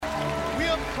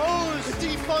oppose the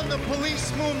defund the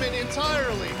police movement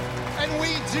entirely. And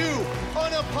we do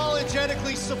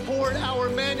unapologetically support our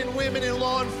men and women in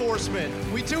law enforcement.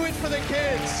 We do it for the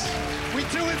kids. We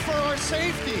do it for our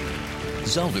safety.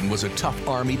 Zeldin was a tough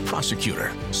Army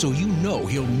prosecutor, so you know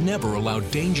he'll never allow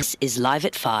danger. This is Live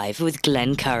at 5 with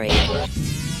Glenn Curry. What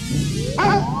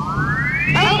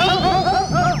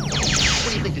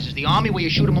do you think this is, the Army where you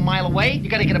shoot them a mile away? You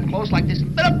gotta get up close like this.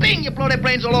 Bada bing, you blow their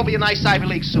brains all over your nice Ivy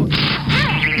League suit.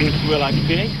 You feel like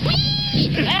kidding?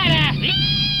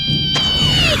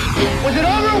 Was it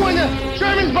over when the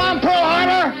Germans bombed Pearl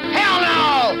Harbor? Hell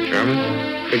no!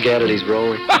 German? Forget it, he's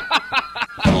rolling.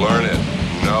 Learn it,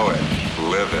 know it,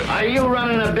 live it. Are you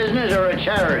running a business or a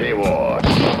charity war?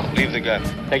 Leave the gun.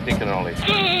 Take the cannoli.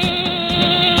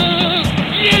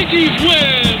 Yankees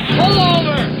win! Pull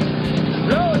over!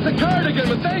 No, it's a cardigan,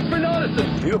 but thanks for noticing.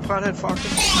 Are you a pothead, Fox?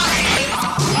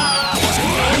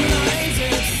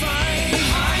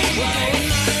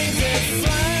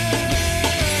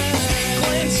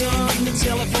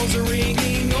 Telephones are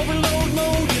ringing, overload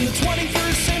mode in the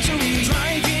 21st century.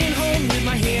 Driving home with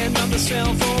my hand on the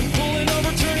cell phone, pulling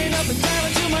over, turning up and down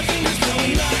until my fingers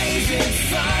blowing. Live at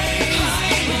 5,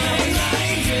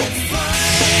 live at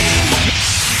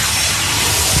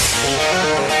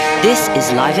 5. This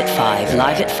is Live at 5,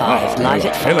 Live at 5, Live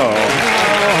at 5. Hello.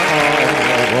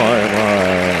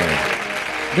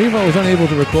 Levi was unable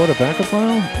to record a backup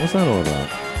file? What's that all about?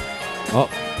 Oh,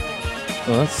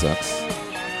 that sucks.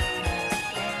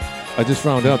 I just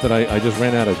found out that I just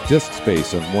ran out of disk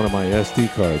space on one of my SD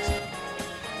cards.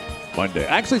 Monday.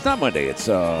 Actually, it's not Monday. It's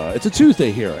a Tuesday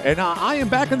here. And I am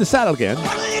back in the saddle again.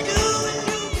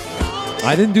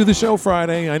 I didn't do the show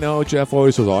Friday. I know Jeff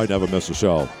always says, I never miss a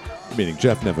show. Meaning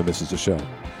Jeff never misses a show.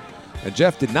 And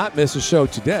Jeff did not miss a show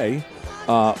today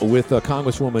with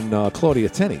Congresswoman Claudia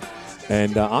Tenney.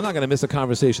 And I'm not going to miss a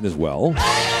conversation as well.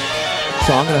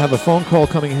 So I'm going to have a phone call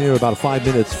coming here about 5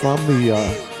 minutes from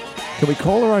the... Can we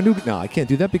call her our new... No, I can't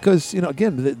do that because,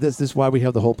 again, this is why we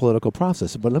have the whole political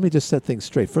process. But let me just set things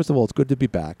straight. First of all, it's good to be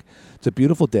back. It's a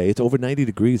beautiful day. It's over 90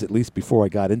 degrees, at least before I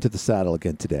got into the saddle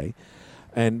again today.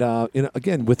 And,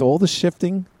 again, with all the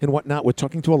shifting and whatnot, we're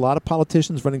talking to a lot of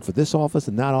politicians running for this office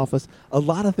and that office. A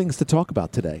lot of things to talk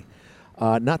about today.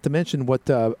 Not to mention what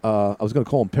I was going to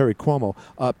call him Perry Cuomo.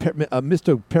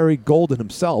 Mr. Perry Golden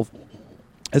himself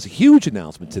has a huge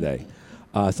announcement today.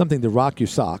 Something to rock your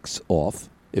socks off.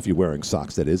 If you're wearing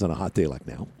socks, that is, on a hot day like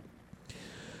now.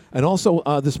 And also,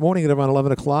 this morning at around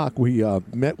 11 o'clock, we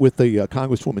met with the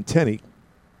Congresswoman Tenney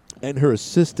and her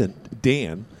assistant,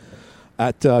 Dan,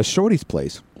 at Shorty's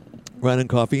place, right on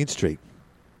Coffee Street.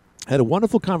 Had a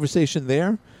wonderful conversation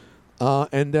there,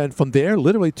 and then from there,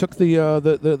 literally took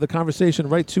the conversation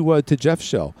right to Jeff's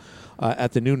show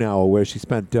at the noon hour, where she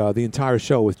spent the entire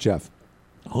show with Jeff.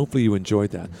 Hopefully you enjoyed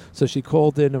that. So she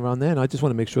called in around then. I just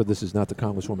want to make sure this is not the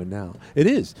Congresswoman now. It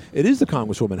is. It is the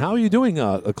Congresswoman. How are you doing,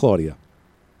 Claudia?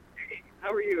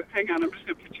 How are you? Hang on. I'm just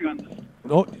going to put you on this.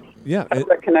 Oh, yeah. How's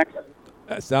that connection?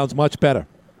 Sounds much better.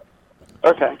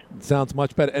 Okay. Sounds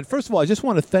much better. And first of all, I just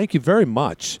want to thank you very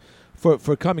much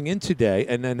for coming in today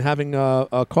and then having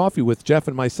a coffee with Jeff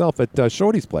and myself at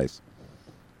Shorty's place.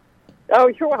 Oh,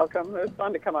 you're welcome. It was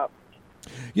fun to come up.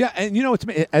 Yeah, and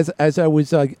it's as I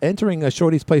was entering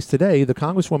Shorty's place today, the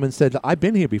Congresswoman said, I've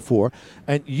been here before,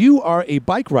 and you are a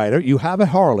bike rider, you have a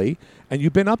Harley, and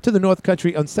you've been up to the North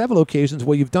Country on several occasions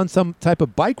where you've done some type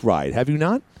of bike ride, have you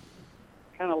not?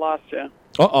 Kind of lost you.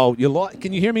 Uh-oh, you lost.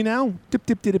 Can you hear me now? Dip,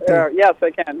 dip, dip, dip. Yes, I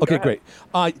can. Okay, great.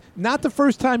 Not the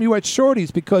first time you were at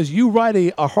Shorty's because you ride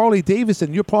a Harley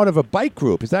Davidson. You're part of a bike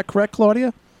group. Is that correct,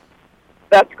 Claudia?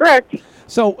 That's correct.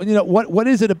 So, what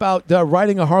is it about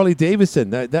riding a Harley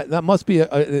Davidson? That must be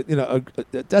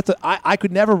I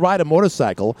could never ride a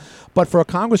motorcycle, but for a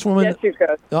Congresswoman, yes, you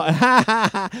could.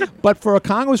 But for a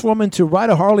Congresswoman to ride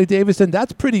a Harley Davidson,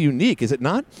 that's pretty unique, is it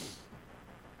not?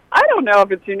 I don't know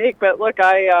if it's unique, but look,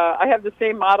 I have the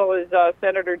same model as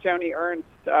Senator Joni Ernst.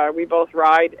 We both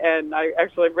ride, and I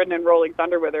actually have ridden in Rolling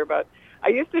Thunder with her. But I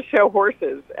used to show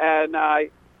horses, and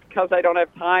because I don't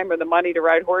have time or the money to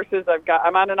ride horses,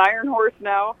 I'm on an iron horse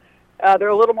now. They're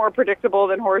a little more predictable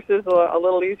than horses, a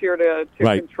little easier to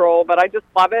control. But I just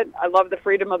love it. I love the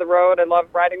freedom of the road. I love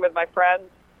riding with my friends.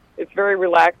 It's very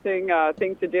relaxing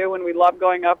thing to do, and we love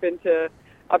going up to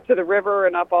the river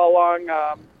and up all along,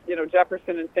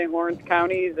 Jefferson and St. Lawrence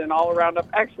counties and all around up.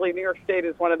 Actually, New York State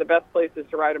is one of the best places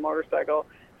to ride a motorcycle.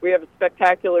 We have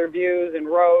spectacular views and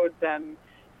roads and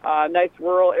nice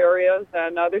rural areas,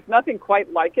 and there's nothing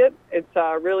quite like it. It's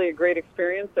really a great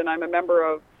experience, and I'm a member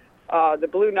of the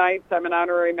Blue Knights. I'm an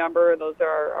honorary member. Those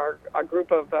are a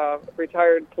group of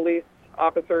retired police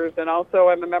officers, and also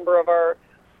I'm a member of our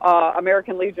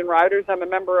American Legion Riders. I'm a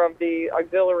member of the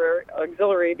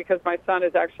auxiliary because my son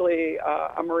is actually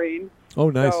a Marine. Oh,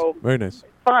 nice. So very nice. It's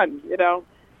fun, you know.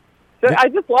 So I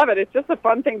just love it. It's just a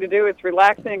fun thing to do. It's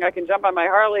relaxing. I can jump on my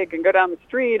Harley. I can go down the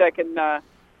street. I can,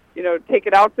 take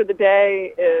it out for the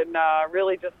day and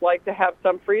really just like to have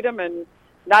some freedom and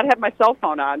not have my cell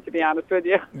phone on, to be honest with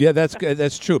you. Yeah,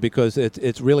 that's true because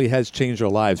it really has changed our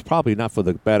lives. Probably not for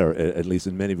the better, at least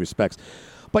in many respects.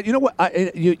 But you know what?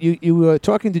 You were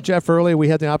talking to Jeff earlier. We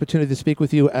had the opportunity to speak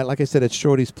with you, like I said, at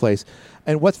Shorty's place.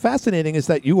 And what's fascinating is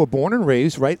that you were born and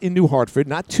raised right in New Hartford,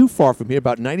 not too far from here,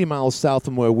 about 90 miles south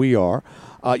from where we are.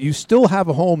 You still have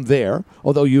a home there,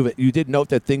 although you did note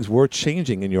that things were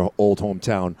changing in your old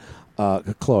hometown,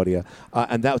 Claudia,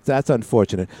 and that's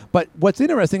unfortunate. But what's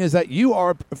interesting is that you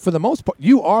are, for the most part,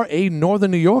 you are a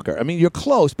northern New Yorker. I mean, you're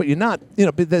close, but you're not.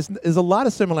 But there's a lot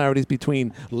of similarities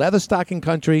between leatherstocking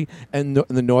country and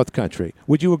the North Country.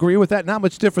 Would you agree with that? Not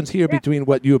much difference here between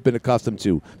what you have been accustomed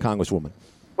to, Congresswoman.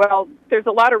 Well, there's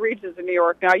a lot of regions in New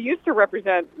York. Now, I used to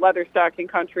represent leatherstocking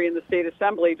country in the state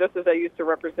assembly, just as I used to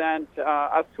represent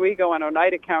Oswego and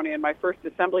Oneida County in my first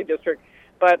assembly district.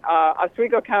 But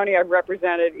Oswego County, I've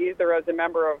represented either as a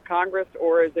member of Congress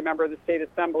or as a member of the state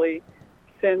assembly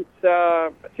since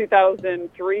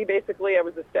 2003. Basically, I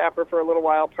was a staffer for a little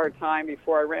while part-time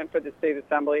before I ran for the state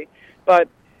assembly. But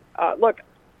look,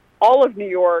 all of New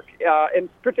York, and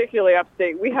particularly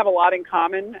upstate, we have a lot in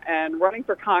common. And running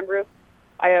for Congress,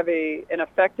 I have an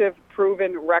effective,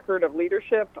 proven record of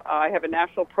leadership. I have a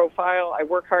national profile. I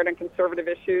work hard on conservative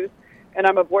issues. And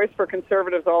I'm a voice for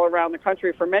conservatives all around the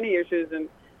country for many issues. And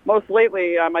most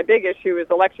lately, my big issue is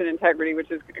election integrity, which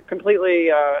is completely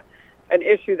an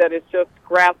issue that has just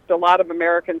grasped a lot of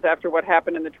Americans after what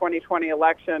happened in the 2020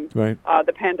 election, right.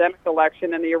 The pandemic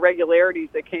election, and the irregularities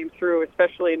that came through,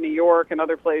 especially in New York and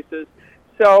other places.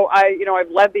 So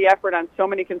I've led the effort on so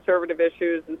many conservative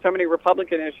issues and so many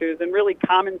Republican issues and really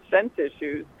common sense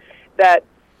issues that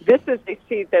this is a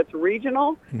seat that's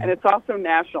regional, and it's also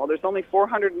national. There's only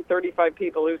 435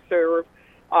 people who serve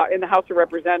in the House of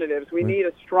Representatives. We need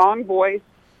a strong voice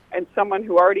and someone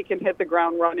who already can hit the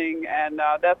ground running, and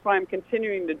that's why I'm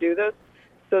continuing to do this,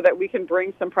 so that we can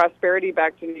bring some prosperity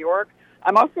back to New York.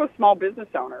 I'm also a small business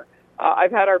owner.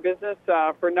 I've had our business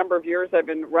for a number of years. I've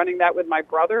been running that with my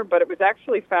brother, but it was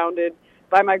actually founded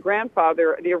by my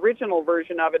grandfather, the original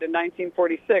version of it in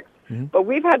 1946. But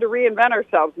we've had to reinvent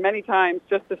ourselves many times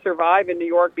just to survive in New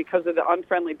York because of the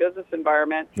unfriendly business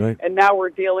environment. Right. And now we're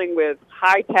dealing with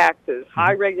high taxes,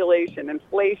 high regulation,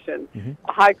 inflation,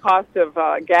 a high cost of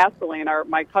gasoline.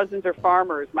 My cousins are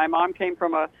farmers. My mom came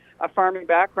from a farming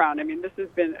background. I mean, this has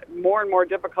been more and more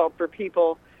difficult for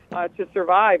people to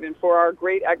survive and for our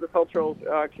great agricultural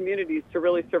communities to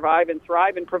really survive and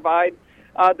thrive and provide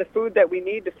the food that we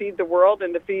need to feed the world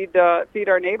and to feed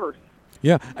our neighbors.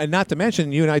 Yeah, and not to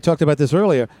mention, you and I talked about this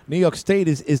earlier, New York State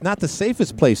is not the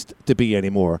safest place to be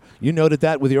anymore. You noted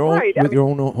that with your own your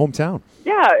own hometown.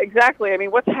 Yeah, exactly. I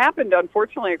mean, what's happened,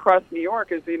 unfortunately, across New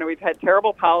York is, we've had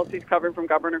terrible policies coming from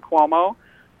Governor Cuomo,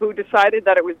 who decided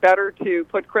that it was better to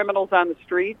put criminals on the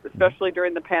streets, especially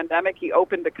during the pandemic. He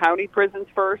opened the county prisons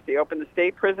first. He opened the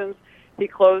state prisons. He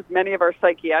closed many of our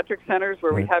psychiatric centers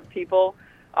where we have people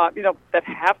that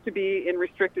have to be in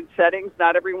restricted settings.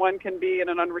 Not everyone can be in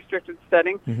an unrestricted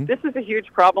setting. This is a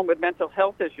huge problem with mental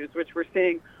health issues, which we're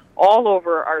seeing all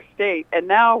over our state. And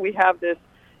now we have this,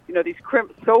 these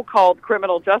so-called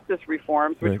criminal justice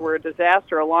reforms, which were a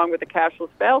disaster, along with the cashless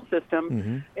bail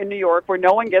system in New York, where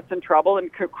no one gets in trouble,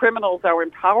 and criminals are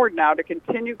empowered now to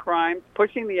continue crimes,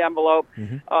 pushing the envelope,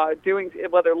 doing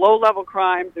whether low-level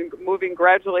crimes and moving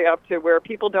gradually up to where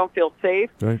people don't feel safe.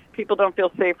 Right. People don't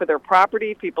feel safe with their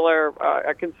property. People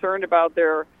are concerned about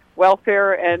their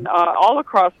welfare, and all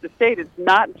across the state, it's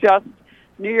not just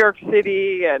New York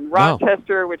City and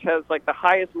Rochester, which has like the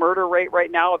highest murder rate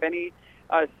right now of any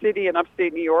city in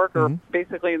upstate New York, or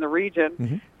basically in the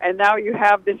region. And now you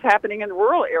have this happening in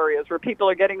rural areas where people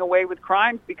are getting away with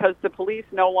crimes because the police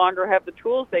no longer have the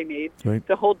tools they need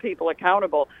to hold people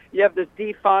accountable. You have this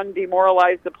defund,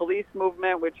 demoralize the police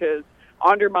movement, which has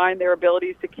undermined their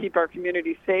abilities to keep our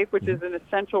communities safe, which is an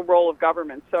essential role of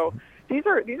government. So these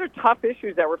are tough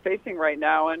issues that we're facing right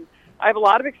now. And I have a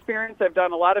lot of experience. I've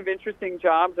done a lot of interesting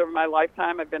jobs over my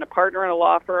lifetime. I've been a partner in a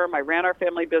law firm. I ran our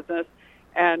family business.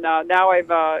 And now I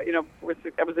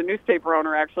was a newspaper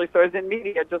owner, actually, so I was in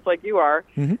media just like you are.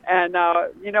 And,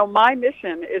 my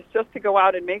mission is just to go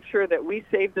out and make sure that we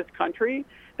save this country,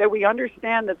 that we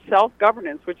understand that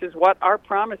self-governance, which is what our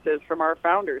promise is from our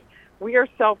founders. We are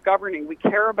self-governing. We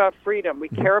care about freedom. We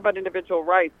care about individual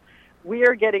rights. we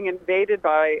are getting invaded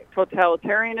by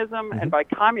totalitarianism and by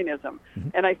communism.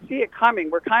 And I see it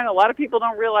coming. A lot of people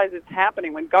don't realize it's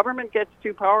happening. When government gets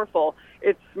too powerful,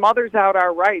 it smothers out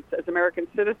our rights as American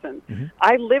citizens.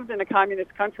 I lived in a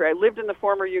communist country. I lived in the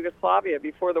former Yugoslavia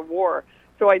before the war.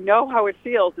 So I know how it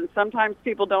feels, and sometimes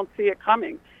people don't see it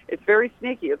coming. It's very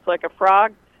sneaky. It's like a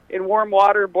frog in warm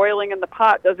water boiling in the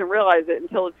pot, doesn't realize it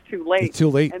until it's too late. It's too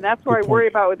late. And that's what I worry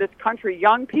about with this country.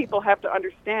 Young people have to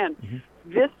understand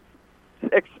this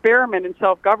experiment in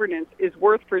self-governance is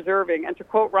worth preserving. And to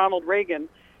quote Ronald Reagan,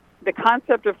 the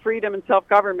concept of freedom and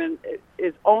self-government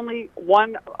is only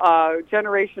one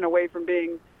generation away from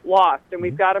being lost, and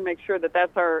we've got to make sure that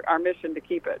that's our mission to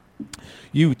keep it.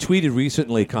 You tweeted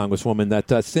recently, Congresswoman,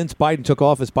 that since Biden took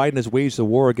office, Biden has waged a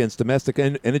war against domestic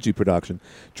energy production,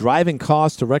 driving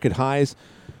costs to record highs.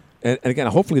 And again,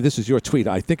 hopefully this is your tweet.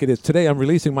 I think it is. Today, I'm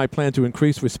releasing my plan to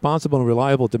increase responsible and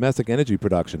reliable domestic energy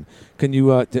production. Can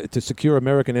you to secure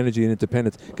American energy and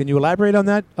independence? Can you elaborate on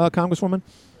that, Congresswoman?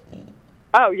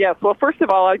 Oh, yes. Well, first of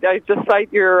all, I just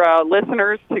cite your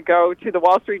listeners to go to the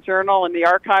Wall Street Journal and the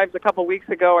archives. A couple weeks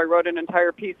ago, I wrote an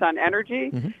entire piece on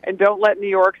energy, and don't let New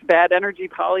York's bad energy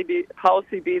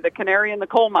policy be the canary in the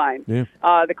coal mine.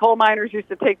 The coal miners used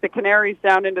to take the canaries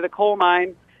down into the coal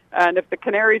mine, and if the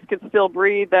canaries could still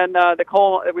breathe, then it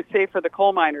was safe for the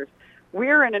coal miners.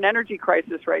 We're in an energy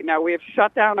crisis right now. We have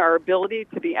shut down our ability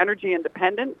to be energy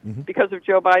independent because of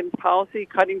Joe Biden's policy,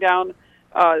 cutting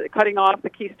off the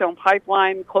Keystone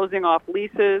Pipeline, closing off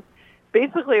leases,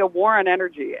 basically a war on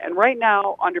energy. And right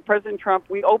now, under President Trump,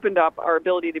 we opened up our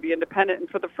ability to be independent. And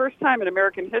for the first time in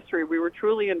American history, we were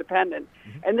truly independent.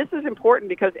 And this is important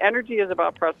because energy is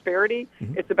about prosperity.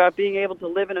 It's about being able to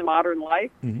live in a modern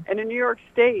life. And in New York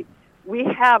State, we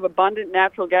have abundant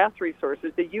natural gas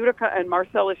resources. The Utica and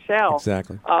Marcellus Shale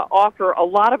offer a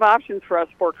lot of options for us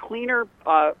for cleaner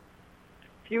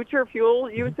future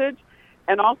fuel usage.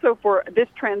 And also for this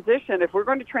transition, if we're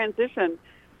going to transition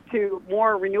to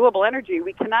more renewable energy,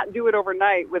 we cannot do it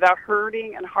overnight without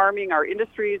hurting and harming our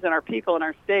industries and our people in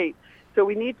our state. So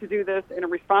we need to do this in a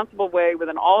responsible way with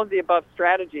an all-of-the-above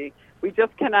strategy. We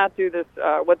just cannot do this,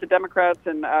 what the Democrats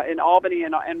in Albany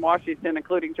and Washington,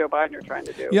 including Joe Biden, are trying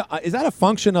to do. Yeah, is that a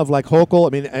function of like Hochul? I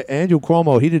mean, Andrew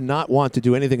Cuomo, he did not want to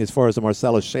do anything as far as the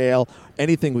Marcellus Shale,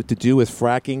 anything to do with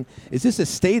fracking. Is this a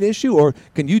state issue, or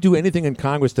can you do anything in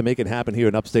Congress to make it happen here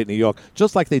in upstate New York,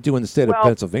 just like they do in the state of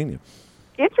Pennsylvania?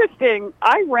 Interesting.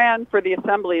 I ran for the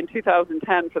Assembly in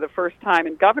 2010 for the first time,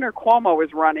 and Governor Cuomo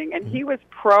was running, and he was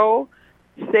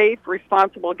pro-safe,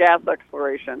 responsible gas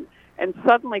exploration, and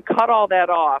suddenly cut all that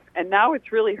off. And now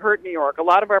it's really hurt New York. A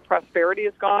lot of our prosperity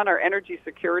is gone. Our energy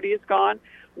security is gone.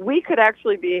 We could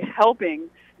actually be helping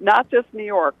not just New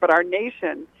York, but our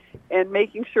nation in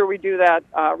making sure we do that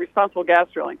responsible gas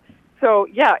drilling. So,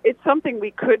 yeah, it's something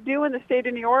we could do in the state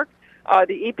of New York.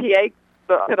 The EPA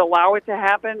could allow it to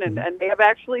happen, and they have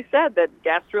actually said that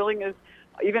gas drilling is,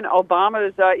 even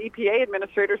Obama's EPA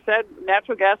administrator said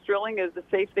natural gas drilling is the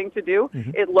safe thing to do.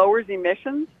 It lowers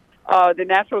emissions. The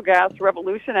natural gas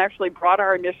revolution actually brought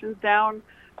our emissions down,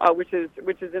 which is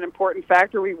an important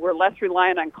factor. We were less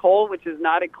reliant on coal, which is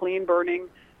not a clean-burning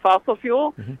fossil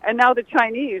fuel. And now the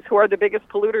Chinese, who are the biggest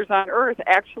polluters on Earth,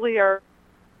 actually are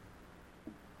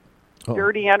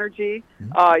dirty energy,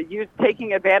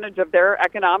 taking advantage of their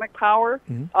economic power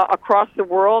across the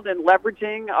world and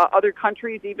leveraging other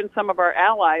countries, even some of our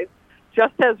allies,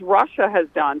 just as Russia has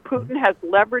done. Putin has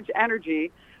leveraged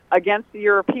energy against the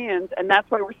Europeans, and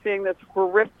that's why we're seeing this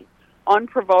horrific,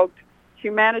 unprovoked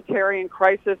humanitarian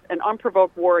crisis and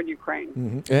unprovoked war in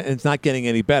Ukraine. And it's not getting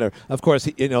any better. Of course,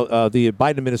 the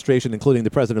Biden administration, including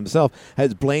the president himself,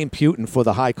 has blamed Putin for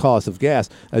the high cost of gas,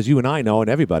 as you and I know, and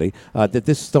everybody, that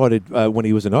this started when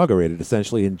he was inaugurated,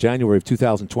 essentially in January of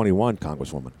 2021,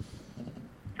 Congresswoman.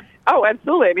 Oh,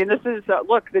 absolutely. I mean, this is,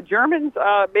 look, the Germans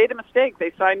made a mistake.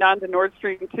 They signed on to Nord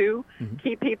Stream 2,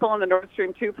 key people in the Nord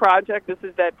Stream 2 project. This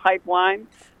is that pipeline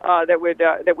that would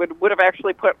have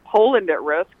actually put Poland at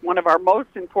risk, one of our most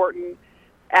important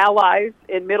allies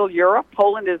in Middle Europe.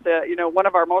 Poland is, one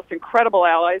of our most incredible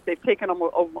allies. They've taken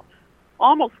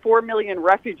almost 4 million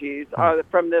refugees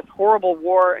from this horrible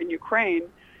war in Ukraine.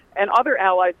 And other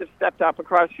allies have stepped up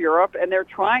across Europe, and they're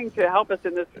trying to help us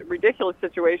in this ridiculous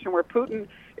situation where Putin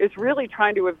is really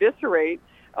trying to eviscerate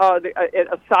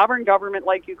a sovereign government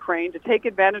like Ukraine, to take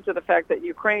advantage of the fact that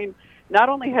Ukraine not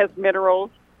only has minerals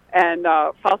and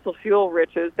fossil fuel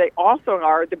riches, they also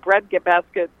are the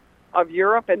breadbasket of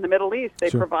Europe and the Middle East. They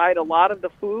provide a lot of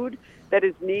the food that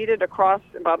is needed across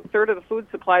about a third of the food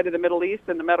supply to the Middle East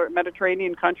and the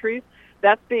Mediterranean countries.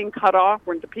 That's being cut off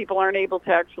when the people aren't able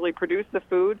to actually produce the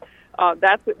food.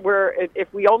 That's where,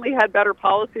 if we only had better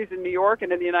policies in New York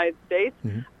and in the United States,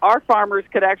 our farmers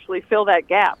could actually fill that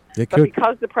gap. But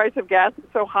because the price of gas is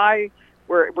so high,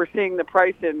 we're seeing the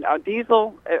price in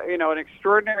diesel, at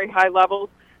extraordinary high levels.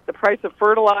 The price of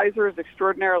fertilizer is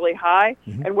extraordinarily high.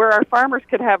 And where our farmers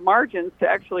could have margins to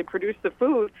actually produce the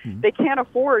food, they can't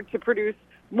afford to produce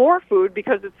more food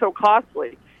because it's so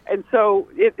costly. And so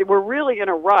we're really in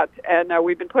a rut, and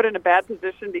we've been put in a bad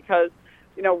position because,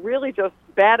 really just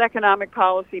bad economic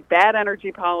policy, bad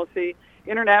energy policy,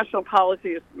 international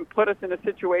policy has put us in a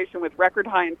situation with record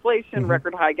high inflation,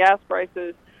 record high gas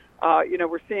prices.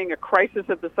 We're seeing a crisis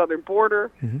at the southern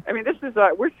border. I mean,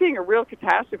 we're seeing a real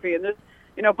catastrophe, and this,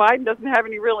 Biden doesn't have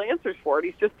any real answers for it.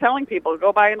 He's just telling people to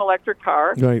go buy an electric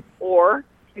car, or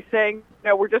he's saying,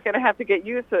 we're just going to have to get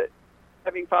used to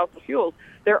having fossil fuels.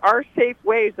 There are safe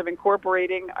ways of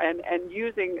incorporating and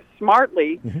using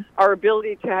smartly our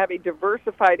ability to have a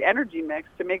diversified energy mix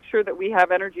to make sure that we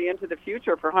have energy into the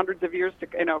future for hundreds of years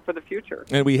for the future.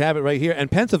 And we have it right here.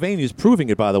 And Pennsylvania is proving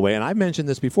it, by the way. And I mentioned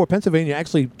this before. Pennsylvania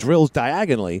actually drills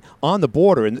diagonally on the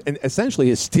border and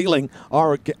essentially is stealing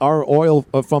our oil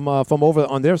from over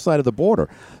on their side of the border.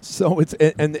 So it's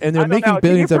and they're making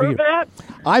billions every year. That?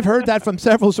 I've heard that from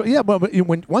several. Yeah, but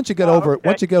once you get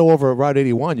over Route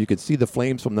 81, you could see the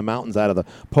flames from the mountains out of the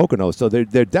Poconos. So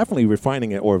they're definitely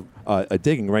refining it or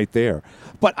digging right there.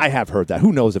 But I have heard that.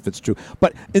 Who knows if it's true?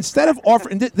 But instead of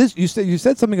offering this, you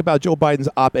said something about Joe Biden's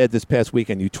op-ed this past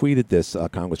weekend. You tweeted this,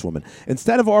 Congresswoman.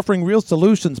 Instead of offering real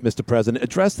solutions, Mr. President,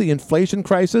 address the inflation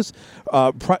crisis.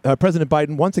 President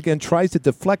Biden once again tries to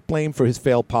deflect blame for his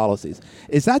failed policies.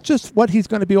 Is that just what he's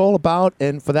going to be all about?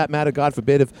 And for that matter, God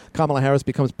forbid, if Kamala Harris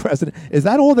becomes president, is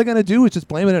that all they're going to do? Is just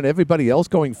blame it on everybody else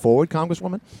going forward,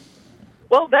 Congresswoman?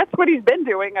 Well, that's what he's been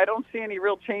doing. I don't see any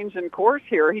real change in course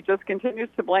here. He just continues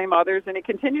to blame others, and he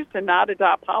continues to not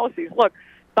adopt policies. Look,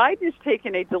 Biden has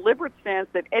taken a deliberate stance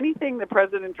that anything that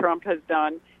President Trump has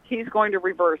done, he's going to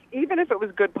reverse, even if it was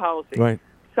good policy. Right.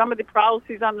 Some of the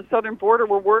policies on the southern border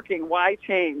were working. Why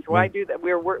change? Why do that?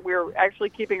 We're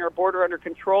actually keeping our border under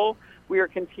control. We are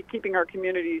keeping our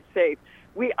communities safe.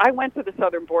 I went to the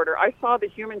southern border. I saw the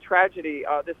human tragedy.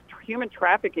 This human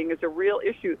trafficking is a real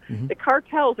issue. The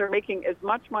cartels are making as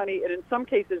much money, and in some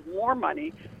cases more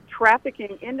money,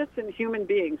 trafficking innocent human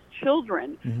beings,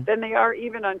 children, than they are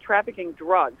even on trafficking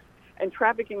drugs. And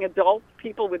trafficking adults,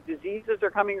 people with diseases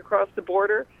are coming across the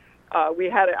border. We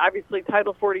had, obviously,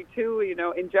 Title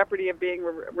 42, in jeopardy of being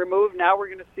removed. Now we're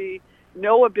going to see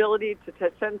no ability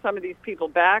to send some of these people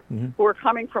back who are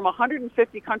coming from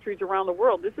 150 countries around the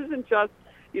world. This isn't just,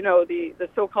 the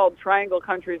so-called triangle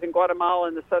countries in Guatemala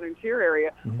and the southern tier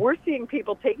area. We're seeing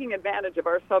people taking advantage of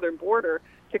our southern border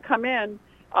to come in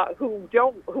who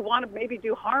want to maybe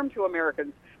do harm to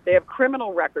Americans. They have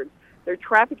criminal records. They're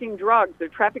trafficking drugs. They're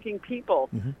trafficking people.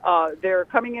 They're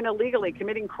coming in illegally,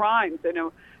 committing crimes.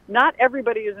 Not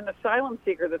everybody is an asylum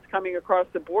seeker that's coming across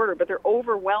the border, but they're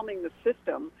overwhelming the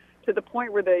system to the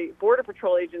point where the Border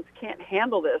Patrol agents can't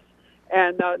handle this.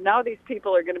 And now these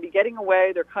people are going to be getting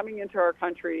away. They're coming into our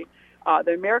country.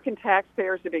 The American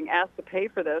taxpayers are being asked to pay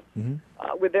for this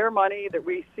with their money that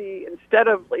we see. Instead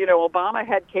of, Obama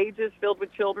had cages filled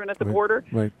with children at the border.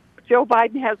 Right. Joe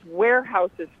Biden has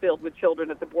warehouses filled with children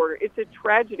at the border. It's a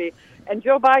tragedy. And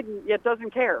Joe Biden yet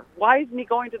doesn't care. Why isn't he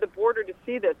going to the border to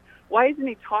see this? Why isn't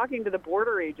he talking to the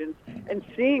border agents and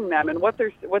seeing them and what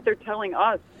they're telling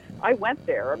us? I went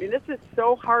there. I mean, this is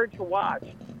so hard to watch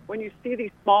when you see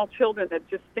these small children that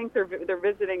just think they're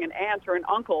visiting an aunt or an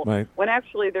uncle when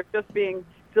actually they're just being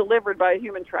delivered by a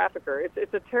human trafficker.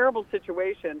 It's a terrible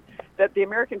situation that the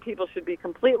American people should be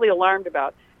completely alarmed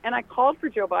about. And I called for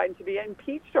Joe Biden to be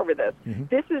impeached over this.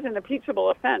 This is an impeachable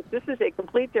offense. This is a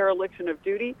complete dereliction of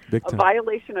duty, a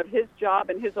violation of his job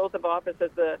and his oath of office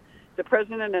as the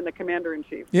president and the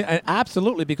commander-in-chief. Yeah, and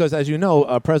absolutely, because as you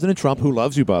know, President Trump, who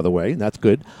loves you, by the way, and that's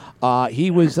good,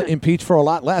 he was impeached for a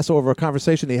lot less over a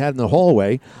conversation he had in the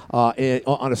hallway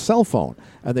on a cell phone,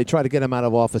 and they tried to get him out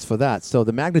of office for that. So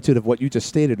the magnitude of what you just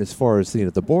stated as far as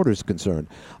the border is concerned,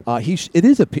 it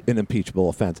is an impeachable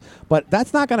offense. But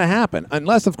that's not going to happen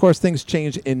unless, of course, things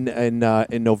change in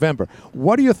November.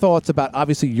 What are your thoughts about,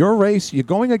 obviously, your race? You're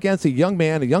going against a young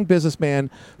man, a young businessman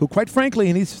who, quite frankly,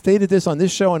 and he's stated this on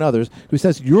this show and others, who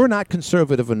says you're not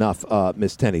conservative enough,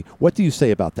 Ms. Tenney. What do you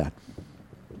say about that?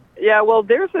 Yeah, well,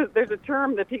 there's a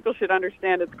term that people should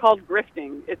understand. It's called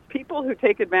grifting. It's people who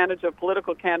take advantage of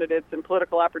political candidates and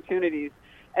political opportunities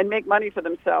and make money for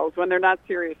themselves when they're not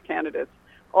serious candidates.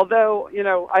 although,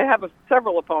 I have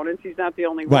several opponents. He's not the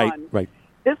only one. Right.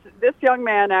 This young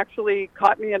man actually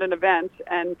caught me at an event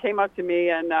and came up to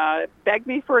me and begged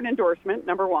me for an endorsement,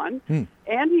 number one.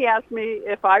 And he asked me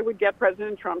if I would get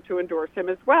President Trump to endorse him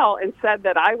as well, and said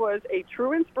that I was a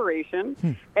true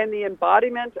inspiration and the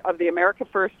embodiment of the America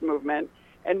First movement.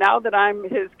 And now that I'm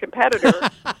his competitor,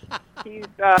 he's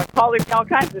calling me all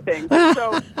kinds of things.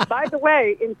 So, by the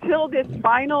way, until this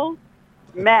final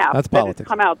map that has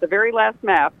come out, the very last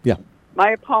map,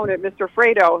 my opponent, Mr.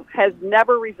 Fredo, has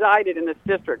never resided in this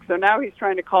district. So now he's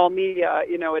trying to call me, a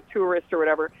tourist or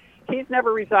whatever. He's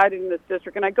never resided in this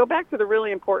district. And I go back to the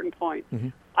really important point.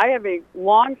 I have a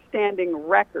long-standing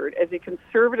record as a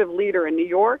conservative leader in New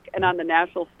York and on the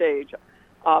national stage.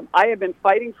 I have been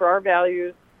fighting for our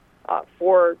values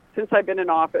since I've been in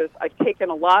office. I've taken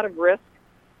a lot of risks.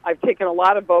 I've taken a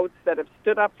lot of votes that have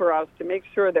stood up for us to make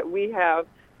sure that we have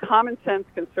common sense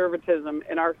conservatism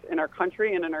in our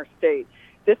country and in our state.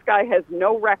 This guy has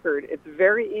no record. It's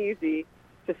very easy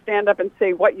to stand up and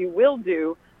say what you will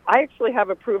do. I actually have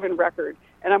a proven record,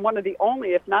 and I'm one of the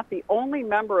only, if not the only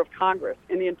member of Congress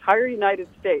in the entire United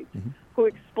States who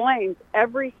explains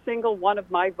every single one of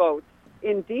my votes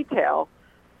in detail,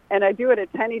 and I do it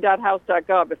at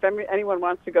tenney.house.gov if anyone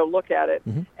wants to go look at it.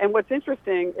 And what's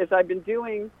interesting is I've been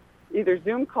doing either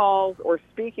Zoom calls or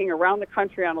speaking around the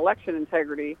country on election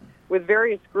integrity with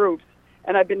various groups.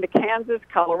 And I've been to Kansas,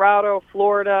 Colorado,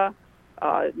 Florida,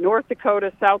 North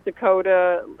Dakota, South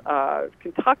Dakota,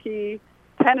 Kentucky,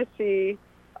 Tennessee,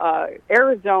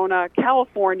 Arizona,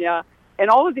 California. And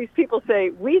all of these people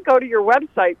say, we go to your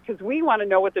website because we want to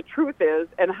know what the truth is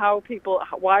and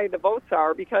why the votes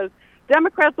are, because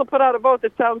Democrats will put out a vote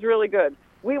that sounds really good.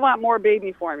 We want more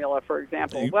baby formula, for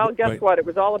example. Well, guess what? It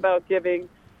was all about giving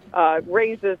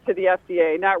raises to the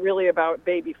FDA, not really about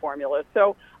baby formula.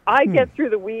 So I get through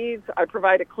the weeds. I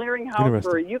provide a clearinghouse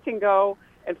where you can go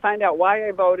and find out why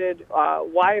I voted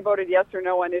yes or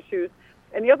no on issues.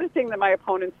 And the other thing that my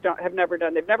opponents have never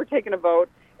done, they've never taken a vote,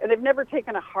 and they've never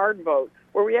taken a hard vote,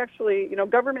 where we actually,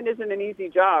 government isn't an easy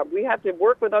job. We have to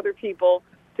work with other people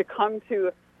to come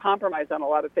to compromise on a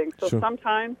lot of things. So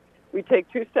sometimes we take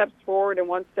 2 steps forward and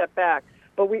 1 step back.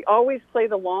 But we always play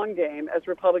the long game as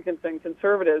Republicans and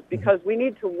conservatives because we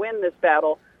need to win this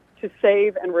battle to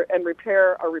save and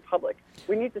repair our republic.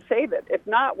 We need to save it. If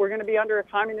not, we're going to be under a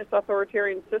communist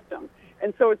authoritarian system.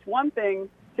 And so it's one thing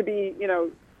to be,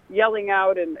 yelling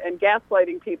out and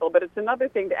gaslighting people, but it's another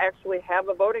thing to actually have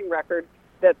a voting record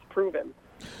that's proven.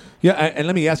 Yeah, and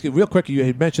let me ask you real quick. You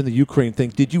had mentioned the Ukraine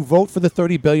thing. Did you vote for the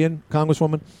 $30 billion,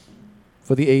 Congresswoman,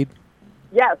 for the aid?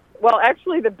 Yes. Well,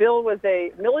 actually, the bill was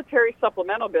a military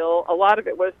supplemental bill. A lot of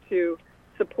it was to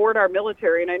support our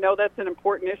military, and I know that's an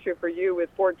important issue for you with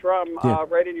Fort Drum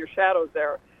right in your shadows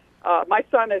there. My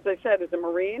son, as I said, is a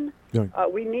Marine.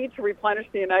 We need to replenish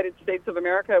the United States of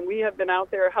America, and we have been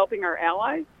out there helping our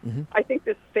allies. I think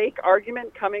this fake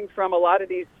argument coming from a lot of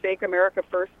these fake America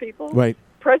First people. Right.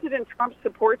 President Trump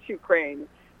supports Ukraine.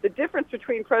 The difference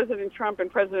between President Trump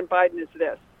and President Biden is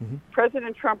this.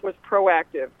 President Trump was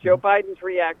proactive. Joe Biden's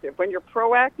reactive. When you're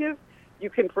proactive, you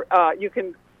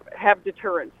can have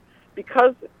deterrence.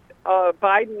 Because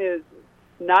Biden is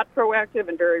not proactive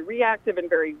and very reactive and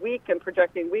very weak and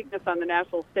projecting weakness on the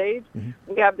national stage,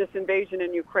 we have this invasion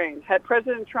in Ukraine. Had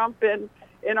President Trump been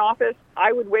in office,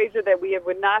 I would wager that we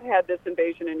would not have this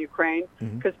invasion in Ukraine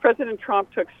because President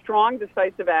Trump took strong,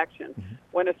 decisive action.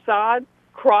 When Assad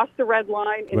crossed the red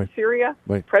line in Syria,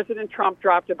 President Trump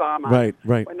dropped a bomb on it.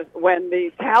 When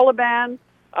the Taliban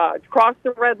crossed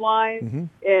the red line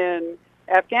in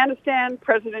Afghanistan,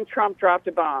 President Trump dropped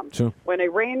a bomb. When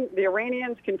the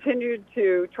Iranians continued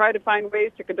to try to find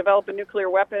ways to develop a nuclear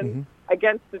weapon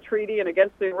against the treaty and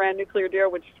against the Iran nuclear deal,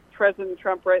 which President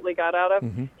Trump rightly got out of,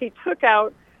 he took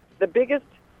out the biggest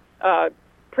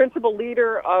principal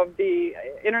leader of the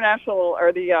international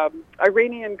or the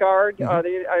Iranian Guard,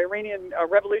 the Iranian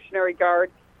Revolutionary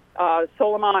Guard,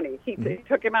 Soleimani. He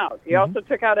took him out. He also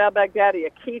took out al-Baghdadi, a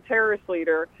key terrorist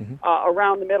leader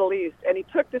around the Middle East, and he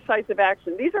took decisive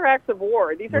action. These are acts of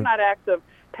war. These are not acts of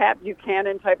Pat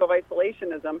Buchanan type of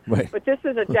isolationism, but this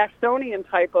is a Jacksonian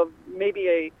type of maybe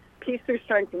a peace through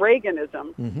strength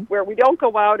Reaganism, where we don't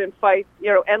go out and fight,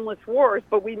 endless wars,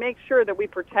 but we make sure that we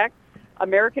protect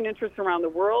American interests around the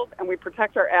world and we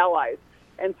protect our allies.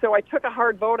 And so I took a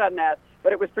hard vote on that,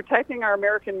 but it was protecting our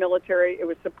American military. It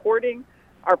was supporting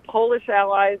our Polish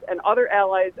allies and other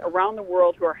allies around the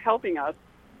world who are helping us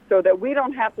so that we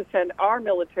don't have to send our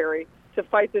military to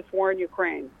fight this war in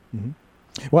Ukraine.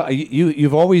 Well,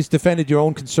 you've always defended your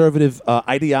own conservative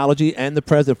ideology and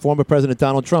the former President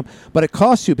Donald Trump, but it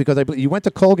costs you because you went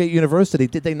to Colgate University.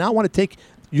 Did they not want to take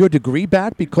your degree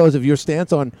back because of your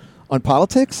stance on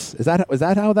politics? Is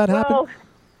that how that happened?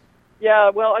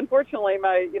 Yeah, well, unfortunately,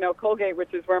 my Colgate,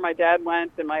 which is where my dad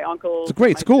went, and my uncle. It's a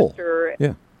great school. Sister,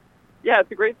 yeah,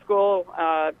 it's a great school,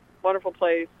 wonderful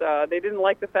place. They didn't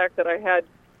like the fact that I had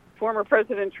former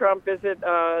President Trump visit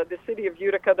the city of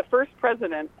Utica, the first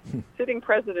sitting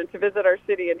president to visit our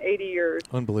city in 80 years.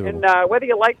 Unbelievable. And whether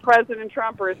you like President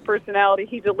Trump or his personality,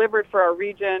 he delivered for our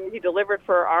region. He delivered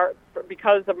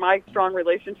because of my strong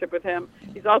relationship with him.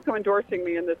 He's also endorsing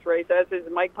me in this race, as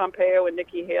is Mike Pompeo and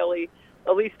Nikki Haley,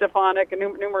 Elise Stefanik, and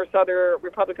numerous other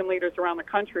Republican leaders around the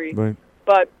country. Right.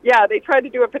 But, yeah, they tried to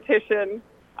do a petition.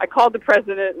 I called the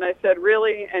president, and I said,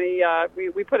 really? And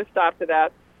we put a stop to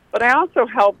that. But I also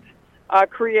helped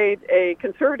create a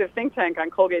conservative think tank on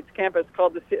Colgate's campus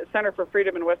called the Center for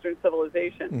Freedom and Western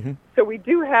Civilization. Mm-hmm. So we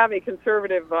do have a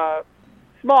conservative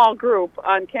small group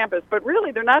on campus, but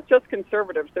really they're not just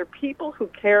conservatives. They're people who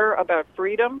care about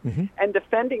freedom and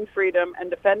defending freedom and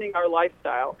defending our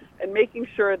lifestyle and making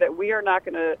sure that we are not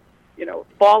going to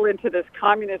fall into this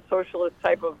communist socialist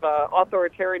type of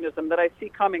authoritarianism that I see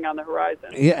coming on the horizon.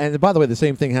 Yeah, and by the way, the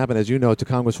same thing happened, as you know, to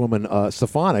Congresswoman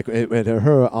Stefanik at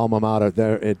her alma mater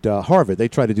there at Harvard. They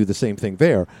tried to do the same thing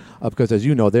there because, as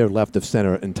you know, they're left of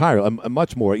center entirely,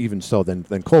 much more even so than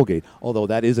Colgate, although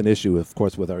that is an issue, of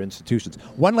course, with our institutions.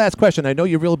 One last question. I know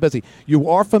you're real busy. You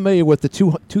are familiar with the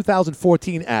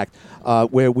 2014 Act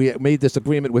where we made this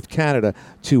agreement with Canada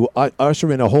to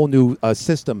usher in a whole new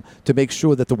system to make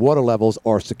sure that the water levels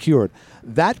are secured.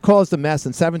 That caused a mess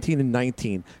in 17 and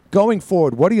 19. Going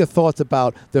forward, what are your thoughts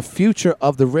about the future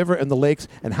of the river and the lakes,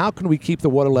 and how can we keep the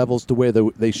water levels to where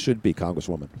they should be,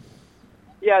 Congresswoman?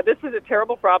 Yeah, this is a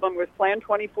terrible problem with Plan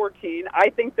 2014. I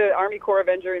think the Army Corps of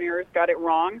Engineers got it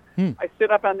wrong. I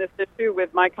stood up on this issue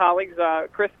with my colleagues,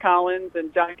 Chris Collins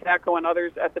and John Cacco and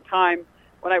others at the time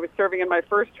when I was serving in my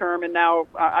first term and now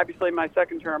obviously my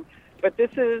second term. But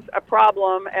this is a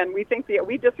problem, and we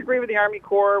disagree with the Army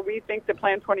Corps. We think that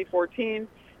Plan 2014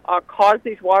 caused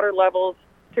these water levels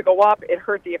to go up. It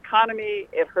hurt the economy.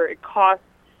 It caused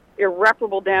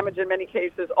irreparable damage in many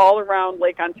cases all around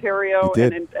Lake Ontario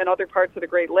and other parts of the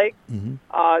Great Lakes.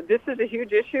 This is a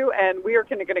huge issue, and we are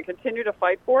going to continue to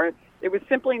fight for it. It was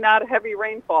simply not a heavy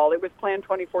rainfall. It was Plan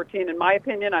 2014. In my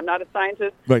opinion, I'm not a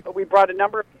scientist, but we brought a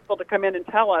number of people to come in and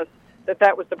tell us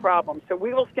that was the problem. So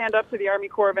we will stand up to the Army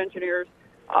Corps of Engineers.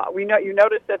 You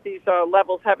notice that these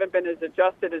levels haven't been as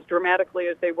adjusted as dramatically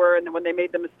as they were, and when they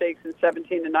made the mistakes in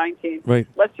 17 and 19. Right.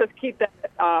 Let's just keep that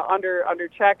under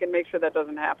check and make sure that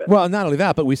doesn't happen. Well, not only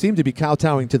that, but we seem to be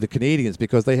kowtowing to the Canadians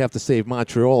because they have to save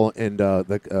Montreal and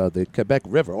the Quebec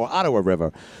River or Ottawa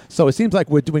River. So it seems like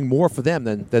we're doing more for them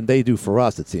than they do for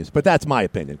us. It seems, but that's my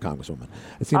opinion, Congresswoman.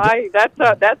 It seems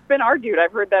that's been argued.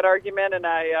 I've heard that argument, and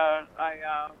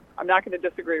I'm not going to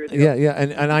disagree with you. Yeah,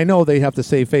 and I know they have to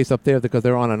save face up there because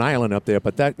they're on an island up there,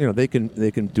 but that they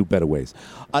can do better ways.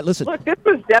 Listen, look, this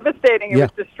was devastating. It was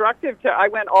destructive. I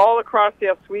went all across the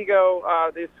Oswego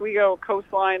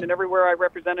coastline, and everywhere I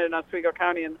represented in Oswego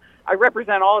County, and I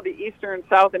represent all of the eastern,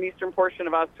 south, and eastern portion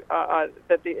of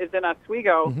is in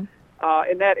Oswego.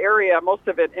 In that area, most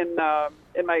of it in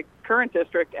my current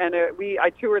district, and I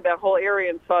toured that whole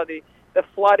area and saw the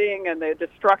flooding and the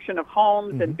destruction of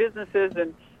homes and businesses,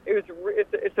 and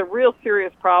it's a real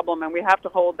serious problem, and we have to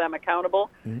hold them accountable.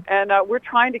 And we're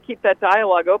trying to keep that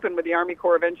dialogue open with the Army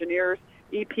Corps of Engineers,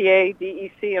 EPA,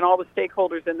 DEC, and all the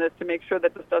stakeholders in this to make sure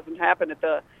that this doesn't happen at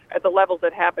the levels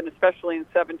that happened, especially in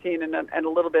 17 and a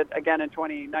little bit again in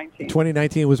 2019.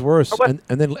 2019 was worse,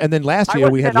 and then last year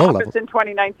we had low levels. in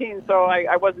 2019, so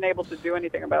I wasn't able to do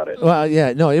anything about it. Well,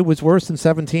 yeah, no, it was worse than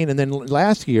 17, and then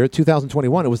last year,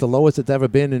 2021, it was the lowest it's ever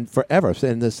been in forever,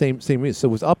 and the same reason. So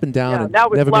it was up and down, and now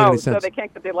it's never low, made any sense. So they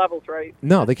can't get the levels right.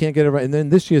 No, they can't get it right. And then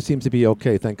this year seems to be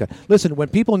okay, thank God. Listen, when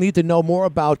people need to know more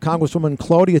about Congresswoman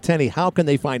Claudia Tenney, how can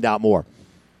they find out more?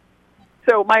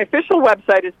 So my official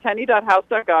website is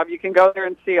tenney.house.gov. You can go there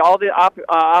and see all the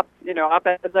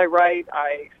op-eds I write.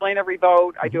 I explain every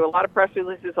vote. I do a lot of press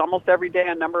releases almost every day on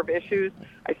a number of issues.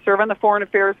 I serve on the Foreign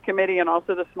Affairs Committee and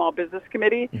also the Small Business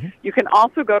Committee. You can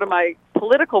also go to my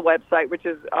political website, which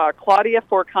is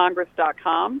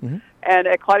claudiaforcongress.com. And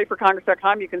at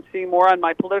claudiaforcongress.com, you can see more on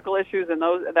my political issues and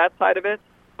that side of it.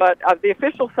 But the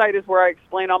official site is where I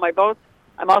explain all my votes.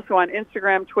 I'm also on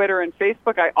Instagram, Twitter, and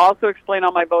Facebook. I also explain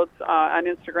all my votes on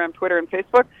Instagram, Twitter, and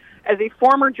Facebook. As a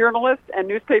former journalist and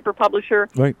newspaper publisher,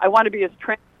 I want to be as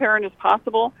transparent as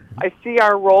possible. I see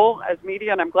our role as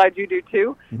media, and I'm glad you do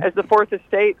too, as the fourth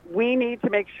estate. We need to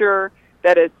make sure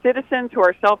that as citizens who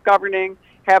are self-governing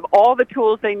have all the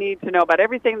tools they need to know about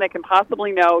everything they can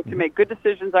possibly know to make good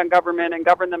decisions on government and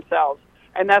govern themselves.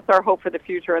 and that's our hope for the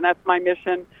future. And that's my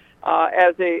mission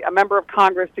as a member of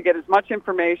Congress, to get as much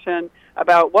information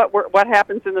about what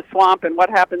happens in the swamp and what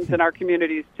happens in our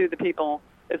communities to the people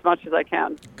as much as I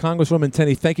can. Congresswoman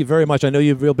Tenney, thank you very much. I know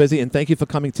you're real busy, and thank you for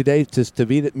coming today to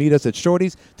meet us at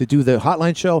Shorty's, to do the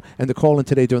Hotline show, and to call in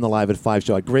today during the Live at 5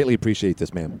 show. I greatly appreciate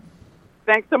this, ma'am.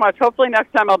 Thanks so much. Hopefully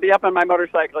next time I'll be up on my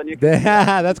motorcycle. And you can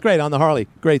That's great, on the Harley.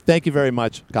 Great. Thank you very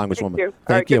much, Congresswoman. Thank you.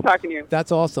 Thank you. Good talking to you.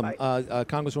 That's awesome.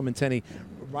 Congresswoman Tenney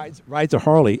rides a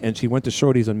Harley, and she went to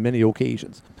Shorty's on many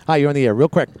occasions. Hi, you're on the air. Real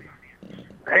quick.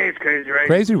 Hey, it's Crazy Ray.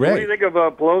 Crazy Ray. What do you think of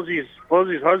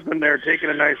Pelosi's husband there taking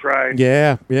a nice ride?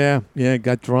 Yeah.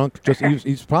 Got drunk.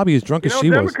 He's probably as drunk as she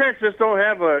was. Democrats just don't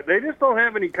have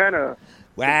any kind of.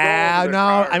 Wow,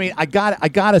 no. I mean, I got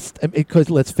because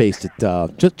let's face it.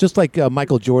 Just like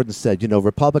Michael Jordan said,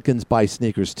 Republicans buy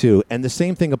sneakers too, and the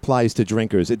same thing applies to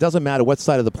drinkers. It doesn't matter what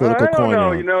side of the political coin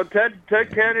you're on.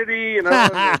 Ted Kennedy,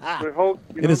 the whole,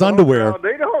 in his underwear.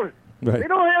 They don't. Right. They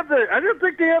don't have the. I don't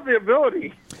think they have the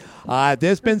ability.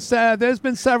 There's been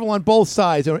several on both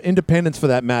sides, or independents for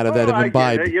that matter, that have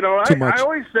imbibed too much. I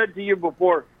always said to you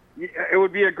before, it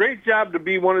would be a great job to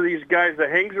be one of these guys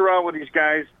that hangs around with these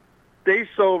guys, stays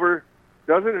sober,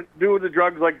 doesn't do the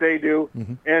drugs like they do,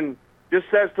 and just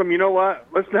says to them, you know what,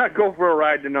 let's not go for a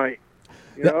ride tonight.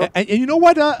 And you know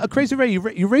what, Crazy Ray,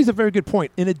 you raise a very good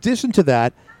point. In addition to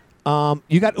that,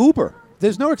 you got Uber.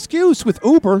 There's no excuse with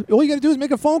Uber. All you got to do is make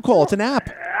a phone call. It's an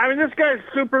app. I mean, this guy's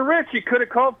super rich. He could have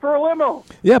called for a limo.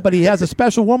 Yeah, but he has a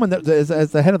special woman that is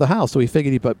as the head of the house, so he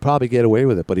figured he'd probably get away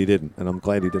with it, but he didn't, and I'm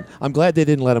glad he didn't. I'm glad they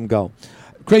didn't let him go.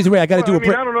 Crazy Ray, I got to do a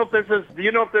break. I don't know if this is. Do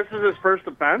you know if this is his first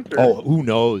offense? Or? Oh, who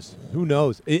knows? Who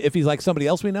knows? If he's like somebody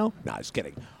else we know? No, just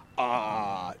kidding.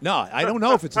 No, I don't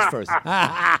know if it's his first.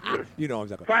 You know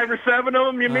exactly. 5 or 7 of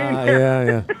them, you mean?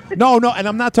 Yeah. No, and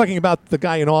I'm not talking about the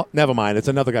guy in all. Never mind. It's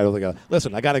another guy.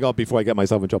 Listen, I got to go before I get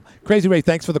myself in trouble. Crazy Ray,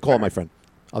 thanks for the call, my friend.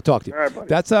 I'll talk to you. All right, buddy.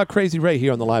 That's Crazy Ray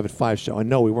here on the Live at 5 show. I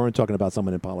know we weren't talking about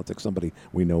someone in politics, somebody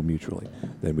we know mutually.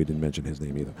 Then we didn't mention his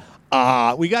name either.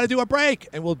 We got to do a break,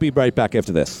 and we'll be right back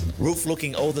after this. Roof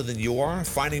looking older than you are?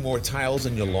 Finding more tiles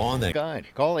in your lawn than... Guide.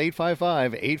 Call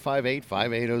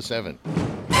 855-858-5807.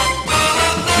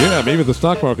 Yeah, maybe the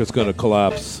stock market's going to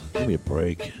collapse. Give me a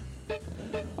break.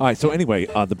 All right, so anyway,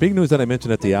 the big news that I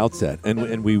mentioned at the outset,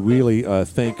 and we really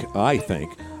think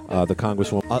the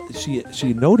Congresswoman,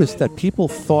 she noticed that people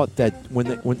thought that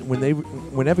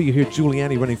whenever you hear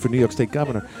Giuliani running for New York State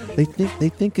governor, they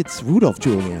think it's Rudolph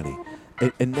Giuliani,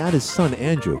 and not his son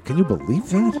Andrew. Can you believe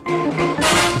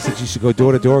that? He said you should go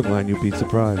door to door, Glenn. You'd be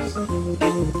surprised.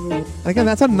 Again,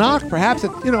 that's a knock, perhaps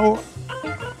at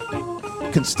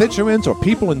constituents or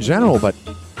people in general, but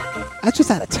that's just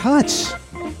out of touch.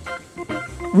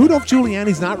 Rudolph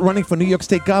Giuliani's not running for New York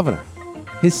State governor.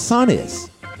 His son is.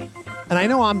 And I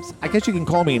know I guess you can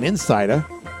call me an insider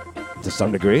to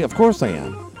some degree. Of course I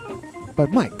am.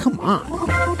 But Mike, come on.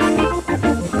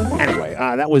 Anyway,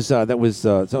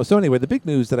 so anyway, the big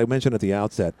news that I mentioned at the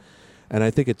outset, and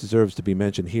I think it deserves to be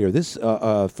mentioned here. This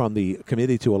from the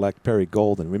committee to elect Perry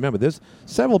Golden. Remember, there's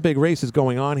several big races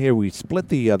going on here. We split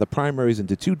the primaries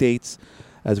into 2 dates,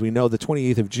 as we know, the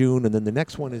 28th of June, and then the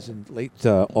next one is in late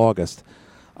August.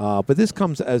 But this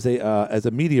comes as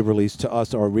a media release to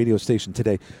us, our radio station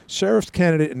today. Sheriff's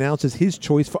candidate announces his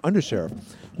choice for undersheriff,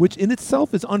 which in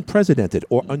itself is unprecedented,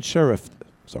 or unsheriffed.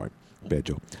 Sorry, bad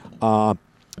joke.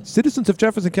 Citizens of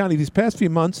Jefferson County these past few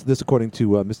months, this according to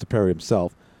Mr. Perry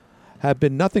himself, have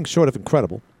been nothing short of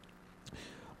incredible.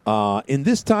 In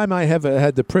this time, I have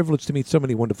had the privilege to meet so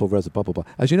many wonderful residents. Blah, blah, blah.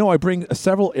 As you know, I bring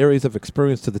several areas of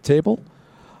experience to the table.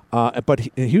 But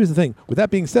here's the thing. With that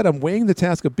being said, I'm weighing the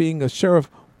task of being a sheriff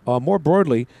more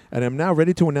broadly, and I'm now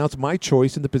ready to announce my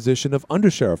choice in the position of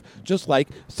undersheriff, just like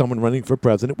someone running for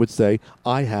president would say,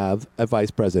 I have a vice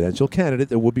presidential candidate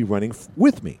that will be running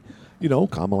with me.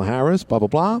 Kamala Harris, blah, blah,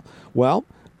 blah. Well,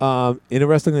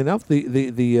 interestingly enough,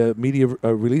 the media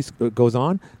release goes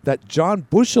on that John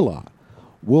Bushlaw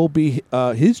will be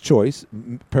his choice,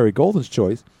 Perry Golden's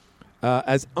choice,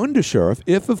 as undersheriff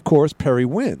if, of course, Perry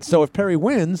wins. So if Perry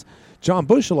wins, John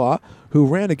Bushlaw, who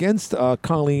ran against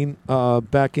Colleen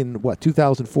back in,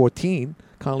 2014,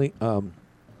 Colleen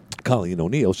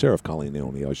O'Neill, Sheriff Colleen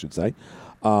O'Neill, I should say,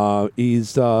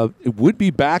 would be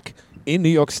back in New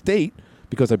York State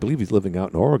because I believe he's living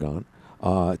out in Oregon.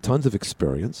 Tons of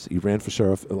experience. He ran for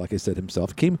sheriff, like I said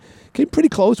himself. Came pretty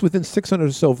close, within 600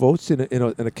 or so votes in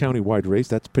a county-wide race.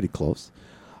 That's pretty close.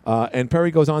 And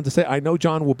Perry goes on to say, I know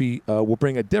John will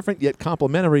bring a different yet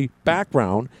complementary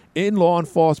background in law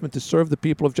enforcement to serve the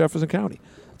people of Jefferson County.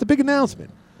 It's a big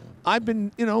announcement. I've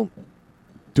been,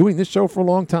 doing this show for a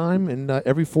long time, and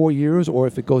every 4 years, or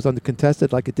if it goes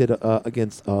uncontested like it did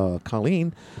against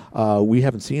Colleen, we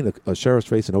haven't seen a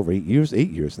sheriff's race in over 8 years. 8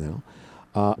 years now.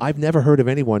 I've never heard of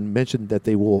anyone mention that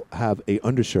they will have a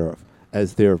undersheriff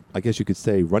as their, I guess you could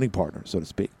say, running partner, so to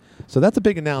speak. So that's a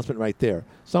big announcement right there.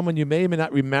 Someone you may or may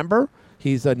not remember.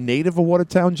 He's a native of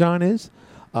Watertown, John is.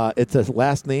 It's a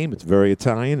last name. It's very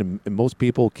Italian, and most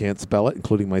people can't spell it,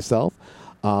 including myself.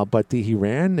 But he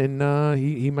ran, and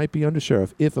he might be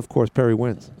undersheriff if, of course, Perry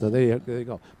wins. So there you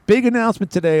go. Big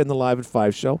announcement today on the Live at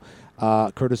 5 show,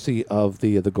 courtesy of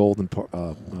the Golden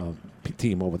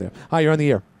team over there. Hi, you're on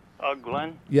the air.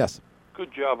 Glenn? Yes.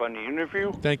 Good job on the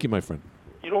interview. Thank you, my friend.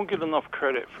 You don't get enough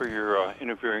credit for your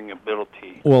interviewing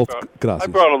ability. Well, I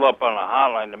gracias. brought it up on a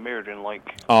hotline. The mayor didn't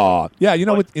like. Yeah. You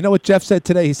know what Jeff said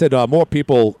today? He said more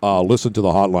people listen to the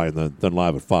hotline than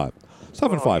Live at 5.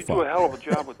 755. You do a hell of a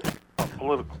job with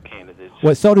political candidates.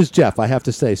 Well, so does Jeff. I have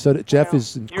to say. So Jeff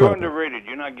is incredible. You're underrated.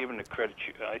 You're not given the credit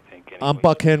I think. Anyway. I'm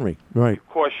Buck Henry. Right. Your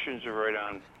questions are right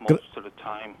on most of the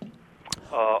time.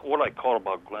 What I call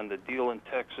about Glenn, the deal in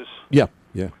Texas. Yeah.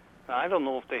 Now, I don't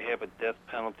know if they have a death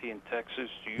penalty in Texas.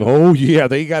 Do you? Oh, yeah,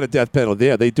 they got a death penalty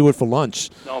there. They do it for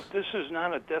lunch. Now, if this is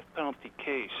not a death penalty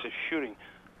case, a shooting,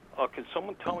 can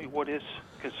someone tell me what is?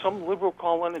 Can some liberal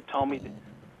call in and tell me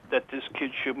that this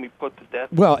kid shouldn't be put to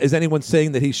death? Well, is anyone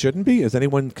saying that he shouldn't be? Is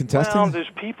anyone contesting? Well,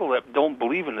 there's people that don't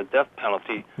believe in the death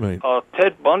penalty. Right.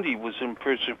 Ted Bundy was in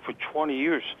prison for 20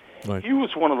 years. Right. He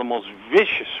was one of the most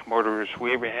vicious murderers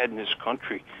we ever had in this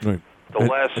country. Right.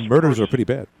 And murders are pretty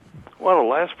bad. Well, the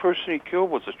last person he killed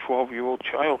was a 12-year-old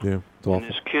child. Yeah, it's awful. And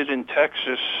this kid in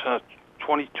Texas,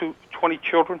 20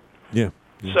 children. Yeah.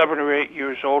 7 or 8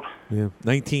 years old. Yeah,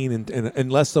 19, and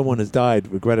unless someone has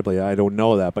died, regrettably, I don't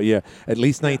know that. But, yeah, at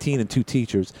least 19 and 2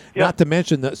 teachers. Yeah. Not to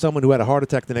mention that someone who had a heart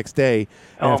attack the next day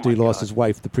after he lost his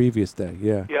wife the previous day.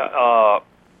 Yeah. Yeah,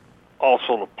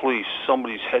 also the police.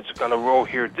 Somebody's head's got to roll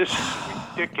here. This is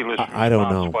ridiculous I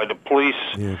don't know. by the police.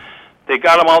 Yeah. They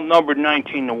got them outnumbered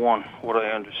 19-1, what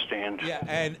I understand.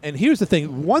 Yeah, and here's the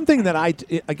thing. One thing that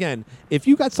again, if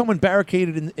you got someone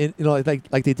barricaded in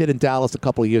like they did in Dallas a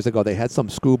couple of years ago, they had some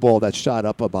screwball that shot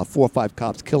up about 4 or 5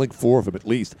 cops, killing 4 of them at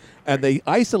least, and they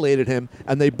isolated him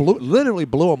and they literally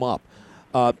blew him up.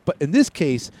 But in this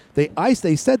case, they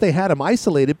said they had him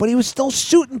isolated, but he was still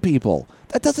shooting people.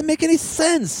 That doesn't make any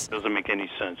sense. Doesn't make any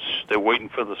sense. They're waiting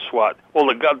for the SWAT. Well,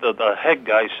 the head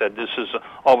guy said this is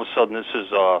all of a sudden this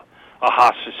is a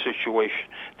hostage situation.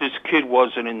 This kid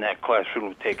wasn't in that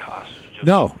classroom to take hostages.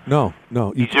 No.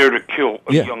 He's there to kill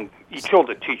a young. He killed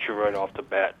a teacher right off the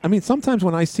bat. I mean, sometimes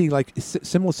when I see like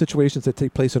similar situations that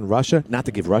take place in Russia, not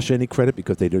to give Russia any credit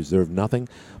because they deserve nothing,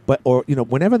 but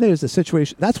whenever there's a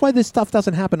situation, that's why this stuff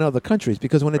doesn't happen in other countries,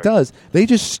 because when it does, they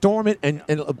just storm it and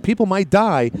people might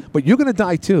die, but you're going to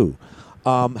die too.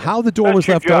 How the door That's was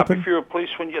your left job. open. If you're a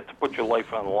policeman, you have to put your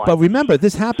life on the line. But remember,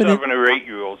 this happened 7 or 8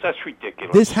 year olds. That's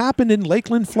ridiculous. This happened in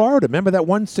Lakeland, Florida. Remember that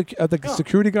one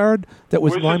security guard that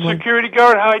was Where's the security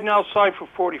guard hiding outside for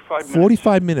 45 minutes?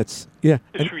 45 minutes. Yeah.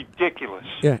 It's ridiculous.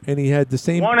 Yeah, and he had the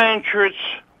same. One entrance,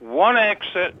 one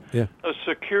exit. Yeah. A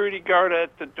security guard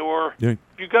at the door. Yeah.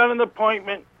 If you got an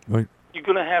appointment, right, you're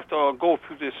going to have to go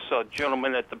through this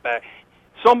gentleman at the back.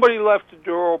 Somebody left the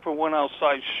door open, went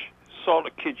outside, saw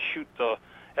the kid shoot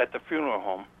at the funeral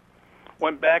home.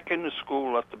 Went back into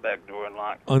school, left the back door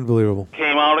unlocked. Unbelievable.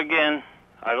 Came out again.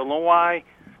 I don't know why.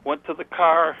 Went to the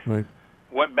car. Right.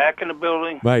 Went back in the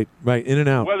building. Right. In and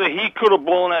out. Whether he could have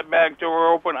blown that back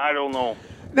door open, I don't know.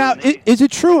 Now, is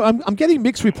it true? I'm getting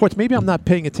mixed reports. Maybe I'm not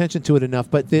paying attention to it enough,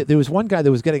 but there was one guy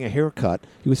that was getting a haircut.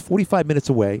 He was 45 minutes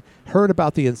away, heard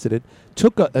about the incident,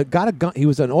 got a gun. He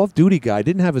was an off-duty guy,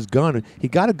 didn't have his gun. He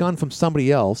got a gun from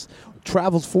somebody else,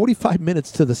 travels 45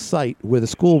 minutes to the site where the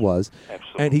school was,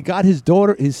 and he got his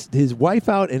daughter, his wife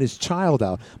out and his child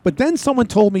out. But then someone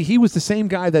told me he was the same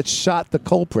guy that shot the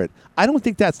culprit. I don't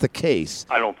think that's the case.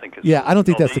 I don't think it's I don't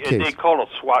think that's the case. They called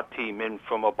a SWAT team in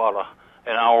from about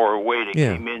an hour away. They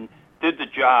came in, did the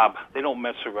job. They don't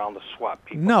mess around the SWAT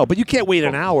people. No, but you can't wait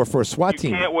an hour for a SWAT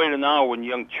team. You can't wait an hour when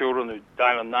young children are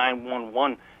dialing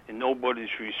 911 and nobody's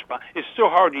responding. It's still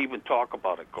hard to even talk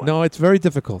about it, Glenn. No, it's very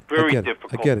difficult. Very I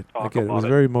difficult. get it. It was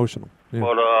very emotional. Yeah.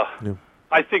 But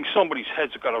I think somebody's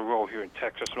head's got to roll here in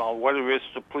Texas now. Whether it's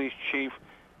the police chief,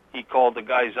 he called the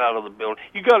guys out of the building.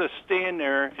 You got to stand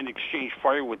there and exchange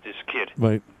fire with this kid.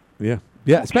 Right. Yeah.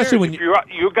 Yeah. Especially when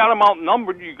you got him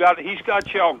outnumbered. He's got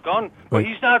you outgunned, but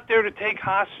he's not there to take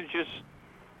hostages.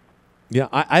 Yeah,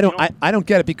 I don't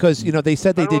get it because they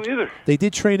said either. they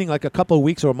did training like a couple of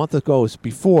weeks or a month ago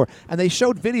before, and they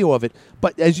showed video of it.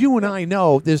 But as you and I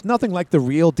know, there's nothing like the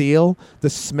real deal. The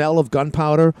smell of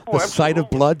gunpowder, the sight of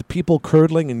blood, people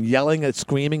curdling and yelling and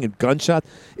screaming and gunshots.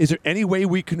 Is there any way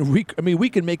we can? we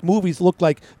can make movies look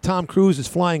like Tom Cruise is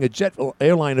flying a jet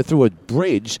airliner through a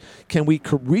bridge. Can we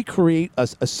recreate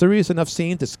a serious enough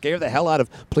scene to scare the hell out of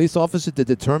police officers to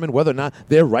determine whether or not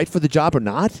they're right for the job or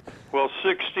not? Well,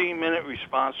 16-minute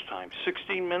response time.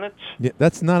 16 minutes? Yeah,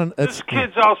 that's not... This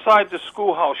kid's outside the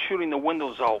schoolhouse shooting the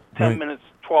windows out. 10 minutes,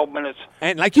 12 minutes.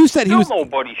 And like you said,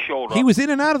 nobody showed up. He was in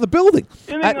and out of the building.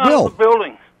 In and out of the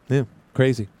building. Yeah,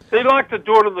 crazy. They locked the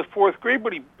door to the 4th grade,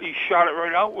 but he shot it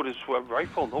right out with his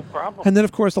rifle, no problem. And then,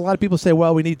 of course, a lot of people say,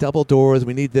 well, we need double doors,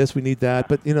 we need this, we need that.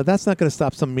 But, that's not going to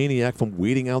stop some maniac from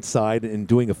waiting outside and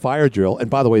doing a fire drill. And,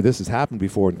 by the way, this has happened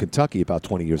before in Kentucky about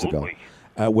 20 years ago.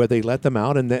 Where they let them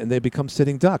out and they become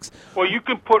sitting ducks. Well, you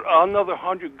can put another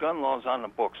 100 gun laws on the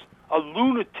books. A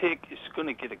lunatic is going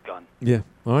to get a gun. Yeah,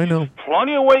 I know.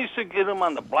 Plenty of ways to get them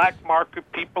on the black market.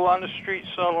 People on the street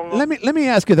selling them. Let me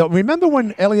ask you though. Remember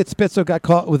when Elliot Spitzer got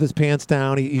caught with his pants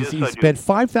down? He spent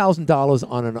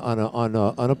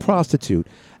 $5,000 on a prostitute.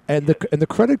 And the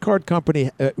credit card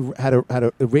company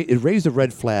it raised a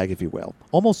red flag, if you will,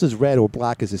 almost as red or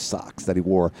black as his socks that he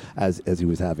wore as he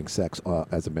was having sex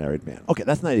as a married man. Okay,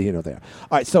 that's neither here nor there.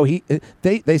 All right, so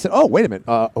they said, oh, wait a minute,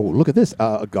 look at this,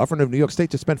 a governor of New York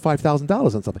State just spent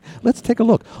 $5,000 on something. Let's take a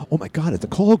look. Oh my God, it's a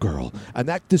call girl, and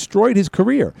that destroyed his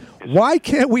career. Why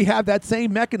can't we have that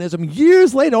same mechanism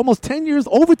years later, almost 10 years,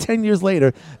 over 10 years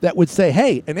later, that would say,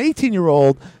 hey, an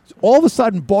 18-year-old all of a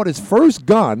sudden bought his first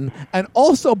gun and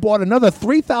also bought another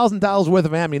 $3,000 worth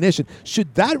of ammunition.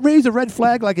 Should that raise a red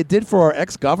flag like it did for our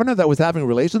ex-governor that was having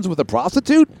relations with a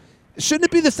prostitute? Shouldn't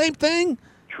it be the same thing?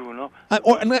 True enough.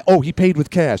 He paid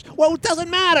with cash. Well, it doesn't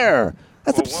matter.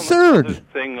 That's absurd. One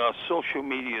thing, social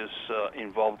media is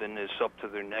involved in this up to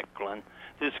their neck, Glenn.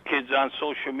 This kid's on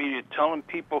social media telling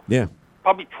people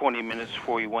probably 20 minutes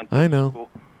before he went to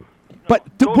school. But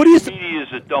what do you media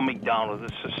is a dumbing down of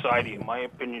this society, in my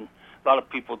opinion. A lot of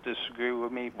people disagree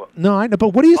with me, but no, I know. But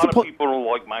what do you suppose? A lot of people don't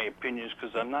like my opinions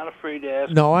because I'm not afraid to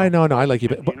ask. No, I know. I like you.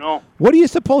 But what are you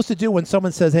supposed to do when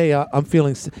someone says, "Hey, I'm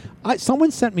feeling"?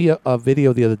 Someone sent me a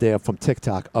video the other day from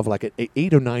TikTok of like an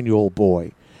 8 or 9-year-old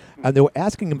boy, and they were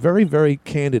asking him very, very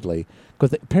candidly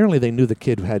because apparently they knew the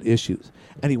kid had issues.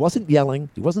 And he wasn't yelling,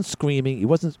 he wasn't screaming, he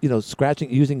wasn't,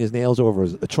 scratching, using his nails over a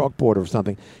chalkboard or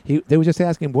something. They were just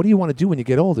asking him, what do you want to do when you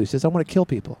get older? He says, I want to kill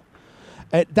people.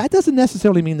 And that doesn't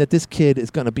necessarily mean that this kid is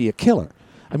going to be a killer.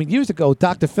 I mean, years ago,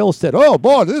 Dr. Phil said, oh,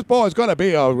 boy, this boy is going to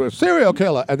be a serial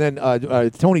killer. And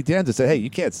then Tony Danza said, hey, you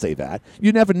can't say that.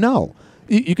 You never know.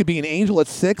 You could be an angel at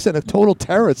 6 and a total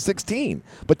terror at 16.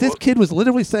 But this kid was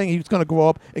literally saying he was going to grow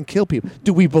up and kill people.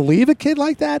 Do we believe a kid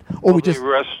like that? Or they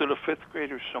arrested a 5th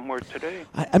grader somewhere today.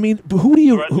 I mean, who do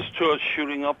you... Threats to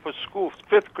shooting up a school.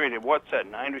 5th grader, what's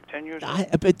that, 9 or 10 years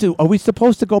old? Are we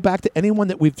supposed to go back to anyone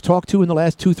that we've talked to in the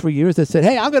last 2-3 years that said,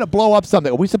 hey, I'm going to blow up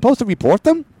something? Are we supposed to report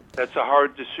them? That's a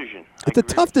hard decision. It's a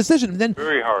tough decision. Then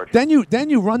very hard. Then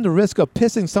you run the risk of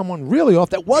pissing someone really off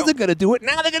that wasn't going to do it.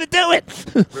 Now they're going to do it.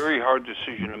 Very hard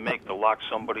decision to make to lock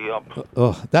somebody up.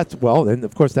 And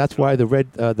of course that's why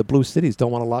the blue cities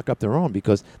don't want to lock up their own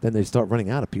because then they start running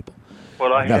out of people.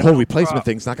 Well, that whole replacement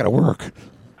thing's not going to work.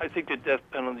 I think the death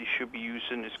penalty should be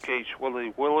used in this case. Whether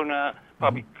they will or not,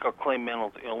 probably claim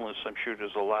mental illness. I'm sure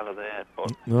there's a lot of that.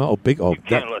 But you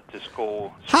can't let this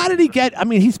go. How did he get? I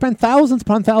mean, he spent thousands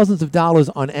upon thousands of dollars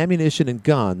on ammunition and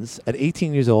guns at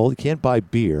 18 years old. He can't buy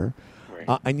beer.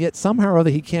 And yet somehow or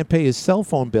other he can't pay his cell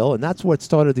phone bill, and that's what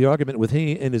started the argument with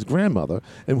he and his grandmother,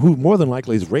 and who more than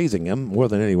likely is raising him more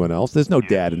than anyone else. There's no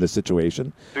dad in this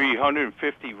situation.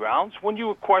 350 rounds? When you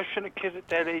would question a kid at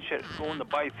that age that's going to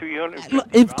buy 350 rounds?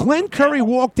 If Glenn Curry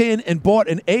walked in and bought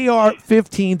an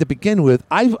AR-15 to begin with,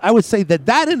 I would say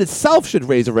that in itself should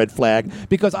raise a red flag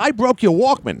because I broke your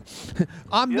Walkman.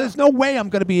 There's no way I'm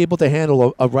going to be able to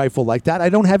handle a rifle like that. I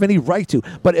don't have any right to.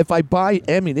 But if I buy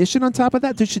ammunition on top of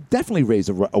that, this should definitely raise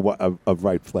a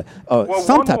right flag,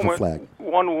 some type of flag.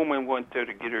 One woman went there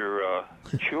to get her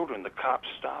children. The cops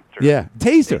stopped her. Yeah,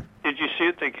 tased her. Did you see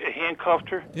it? They handcuffed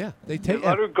her. Yeah, they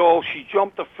let her go. She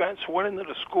jumped the fence, went into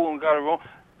the school, and got her own.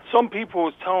 Some people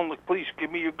was telling the police,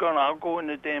 "Give me your gun. I'll go in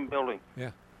the damn building."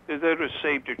 Yeah, they're there to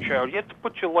save their child. You have to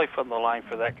put your life on the line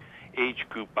for that age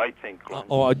group, I think, Glenn.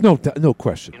 No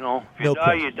question. If you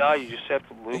die, you die. You just have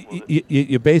to live with it.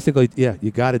 You basically,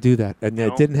 you got to do that. And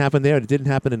it didn't happen there. It didn't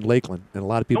happen in Lakeland, and a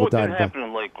lot of people died. It didn't happen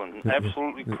in Lakeland.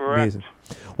 Absolutely correct. Amazing.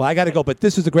 Well, I got to go, but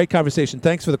this is a great conversation.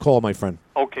 Thanks for the call, my friend.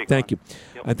 Okay. Thank you.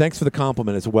 And thanks for the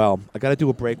compliment as well. I got to do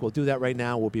a break. We'll do that right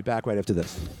now. We'll be back right after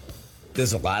this.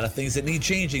 There's a lot of things that need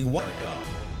changing.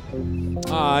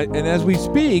 And as we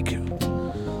speak,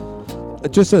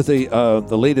 just as the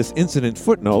latest incident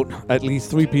footnote, at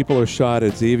least 3 people are shot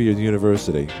at Xavier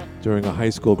University during a high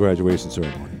school graduation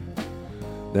ceremony.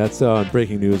 That's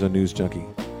breaking news on News Junkie.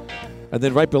 And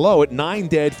then right below it, 9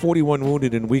 dead, 41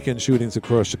 wounded in weekend shootings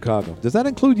across Chicago. Does that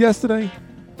include yesterday?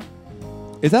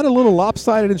 Is that a little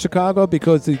lopsided in Chicago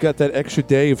because you got that extra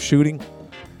day of shooting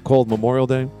called Memorial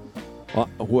Day,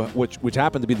 which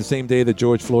happened to be the same day that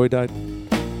George Floyd died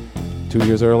 2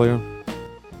 years earlier?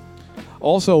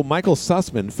 Also, Michael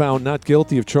Sussman found not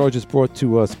guilty of charges brought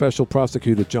to Special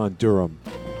Prosecutor John Durham.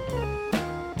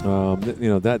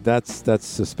 That's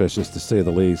suspicious to say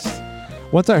the least.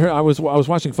 Once I heard, I was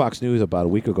watching Fox News about a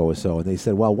week ago or so, and they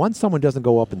said, well, once someone doesn't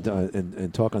go up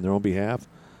and talk on their own behalf,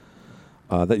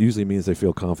 that usually means they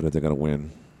feel confident they're going to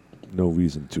win. No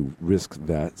reason to risk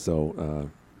that. So,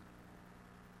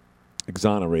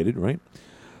 exonerated, right?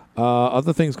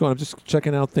 Other things going on. I'm just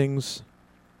checking out things.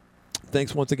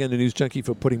 Thanks once again to News Junkie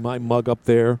for putting my mug up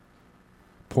there,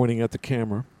 pointing at the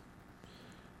camera.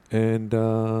 And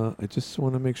I just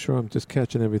want to make sure I'm just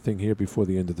catching everything here before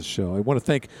the end of the show. I want to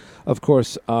thank, of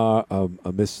course,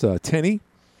 Miss Tenney.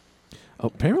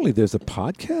 Apparently there's a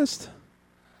podcast.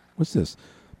 What's this?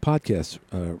 Podcast.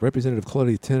 Representative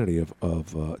Claudia Tenney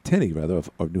of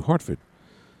New Hartford.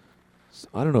 So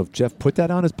I don't know if Jeff put that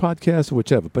on his podcast or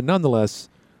whichever. But nonetheless,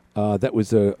 that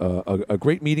was a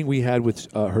great meeting we had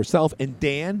with herself and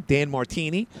Dan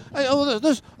Martini.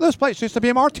 This place used to be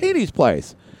a Martini's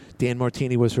place. Dan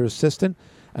Martini was her assistant.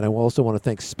 And I also want to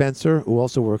thank Spencer, who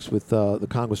also works with the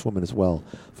Congresswoman as well,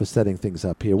 for setting things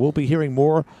up here. We'll be hearing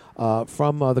more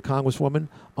from the Congresswoman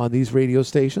on these radio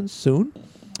stations soon.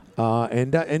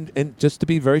 And just to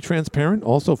be very transparent,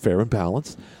 also fair and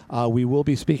balanced, we will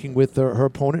be speaking with her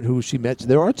opponent, who she met.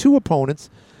 There are 2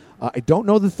 opponents. I don't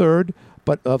know the third,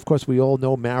 but of course we all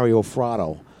know Mario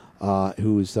Fratto,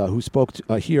 who spoke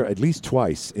here at least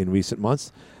twice in recent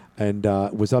months. And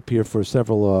was up here for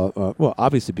several, well,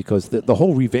 obviously because the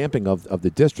whole revamping of the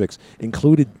districts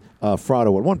included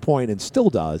Fratto at one point and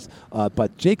still does.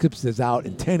 But Jacobs is out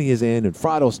and Tenney is in and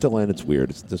Fratto's still in. It's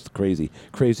weird. It's just a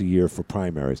crazy year for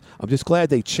primaries. I'm just glad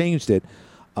they changed it.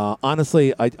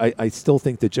 Honestly, I still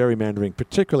think the gerrymandering,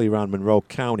 particularly around Monroe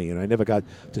County, and I never got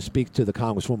to speak to the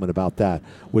Congresswoman about that,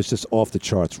 was just off the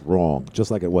charts wrong, just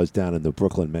like it was down in the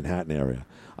Brooklyn, Manhattan area.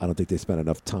 I don't think they spent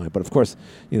enough time. But, of course,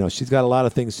 she's got a lot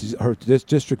of things. This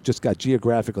district just got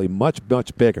geographically much,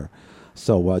 much bigger.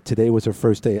 So today was her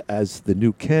first day as the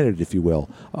new candidate, if you will,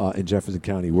 in Jefferson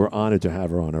County. We're honored to have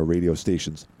her on our radio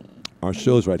stations, our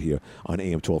shows right here on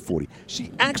AM 1240. She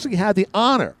actually had the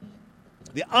honor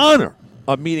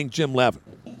of meeting Jim Levin.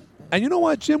 And you know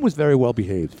what? Jim was very well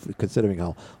behaved, considering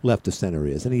how left of center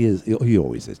he is. And he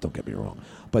always is, don't get me wrong.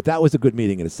 But that was a good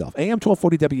meeting in itself. AM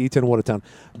 1240 WE10 Watertown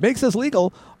makes us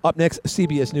legal. Up next,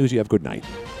 CBS News. You have a good night.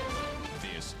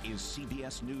 This is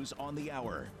CBS News on the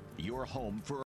Hour, your home for